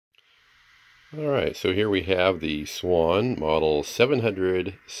Alright, so here we have the Swan model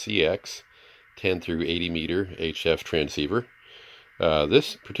 700CX 10 through 80 meter HF transceiver.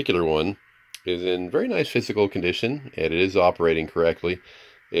 This particular one is in very nice physical condition, and it is operating correctly.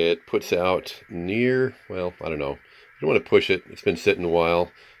 It puts out near, well, I don't know. I don't want to push it. It's been sitting a while,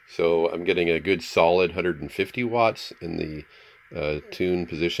 so I'm getting a good solid 150 watts in the tune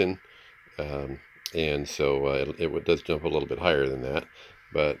position. And so it does jump a little bit higher than that.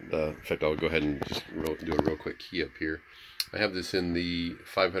 But in fact, I'll go ahead and just do a real quick key up here. I have this in the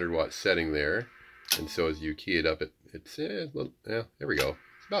 500 watt setting there, and so as you key it up, it's there we go.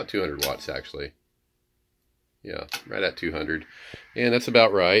 It's about 200 watts actually. Yeah, right at 200, and that's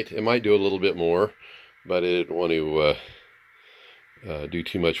about right. It might do a little bit more, but I didn't want to do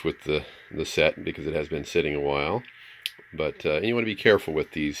too much with the set because it has been sitting a while. But you want to be careful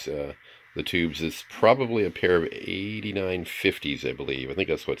with these. The tubes is probably a pair of 8950s, I believe. I think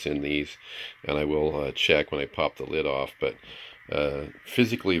that's what's in these, and I will check when I pop the lid off. But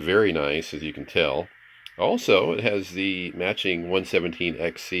physically very nice, as you can tell. Also, it has the matching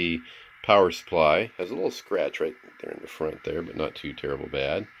 117XC power supply. Has a little scratch right there in the front there, but not too terrible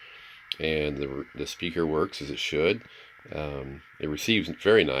bad. And the speaker works as it should. It receives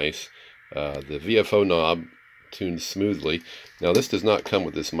very nice. The VFO knob tunes smoothly. Now this does not come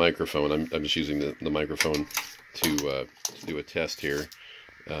with this microphone. I'm just using the microphone to do a test here.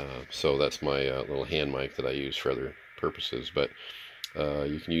 So that's my little hand mic that I use for other purposes. But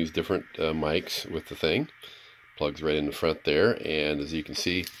you can use different mics with the thing. Plugs right in the front there, and as you can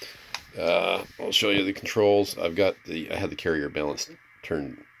see, I'll show you the controls. I had the carrier balance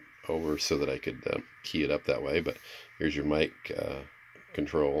turned over so that I could key it up that way. But here's your mic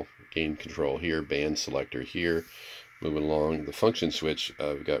control, gain control here, band selector here. Moving along, the function switch,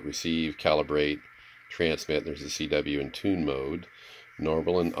 we've got receive, calibrate, transmit. There's the CW and tune mode,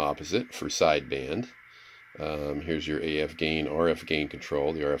 normal and opposite for sideband. Here's your AF gain, RF gain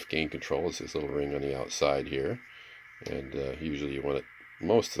control. The RF gain control is this little ring on the outside here, and usually you want it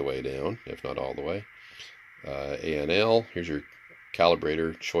most of the way down, if not all the way. ANL, here's your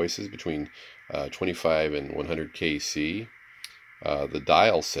calibrator choices between 25 and 100 kc. The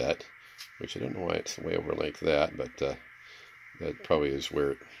dial set, which I don't know why it's way over like that, but that probably is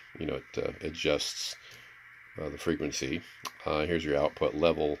where it adjusts the frequency. Here's your output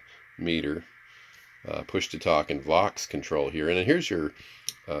level meter, push to talk and Vox control here, and then here's your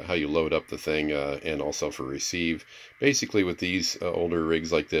how you load up the thing, and also for receive. Basically, with these older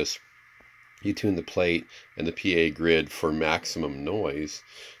rigs like this, you tune the plate and the PA grid for maximum noise,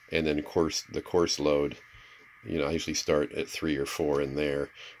 and then of course the course load. I usually start at 3 or 4 in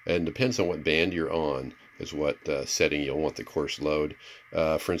there, and depends on what band you're on is what setting you'll want the course load.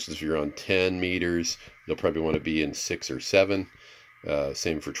 For instance, if you're on 10 meters, you'll probably want to be in 6 or 7.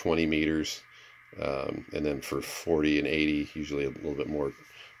 Same for 20 meters, and then for 40 and 80, usually a little bit more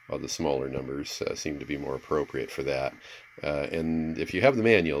of the smaller numbers seem to be more appropriate for that. And if you have the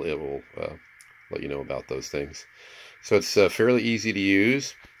manual, it will let you know about those things. So it's fairly easy to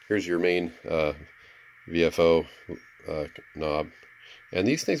use. Here's your main VFO knob, and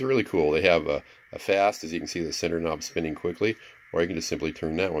these things are really cool. They have a fast, as you can see, the center knob spinning quickly, or you can just simply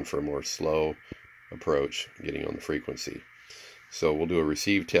turn that one for a more slow approach, getting on the frequency. So we'll do a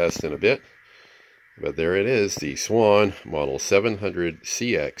receive test in a bit, but there it is, the Swan model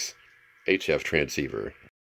 700CX HF transceiver.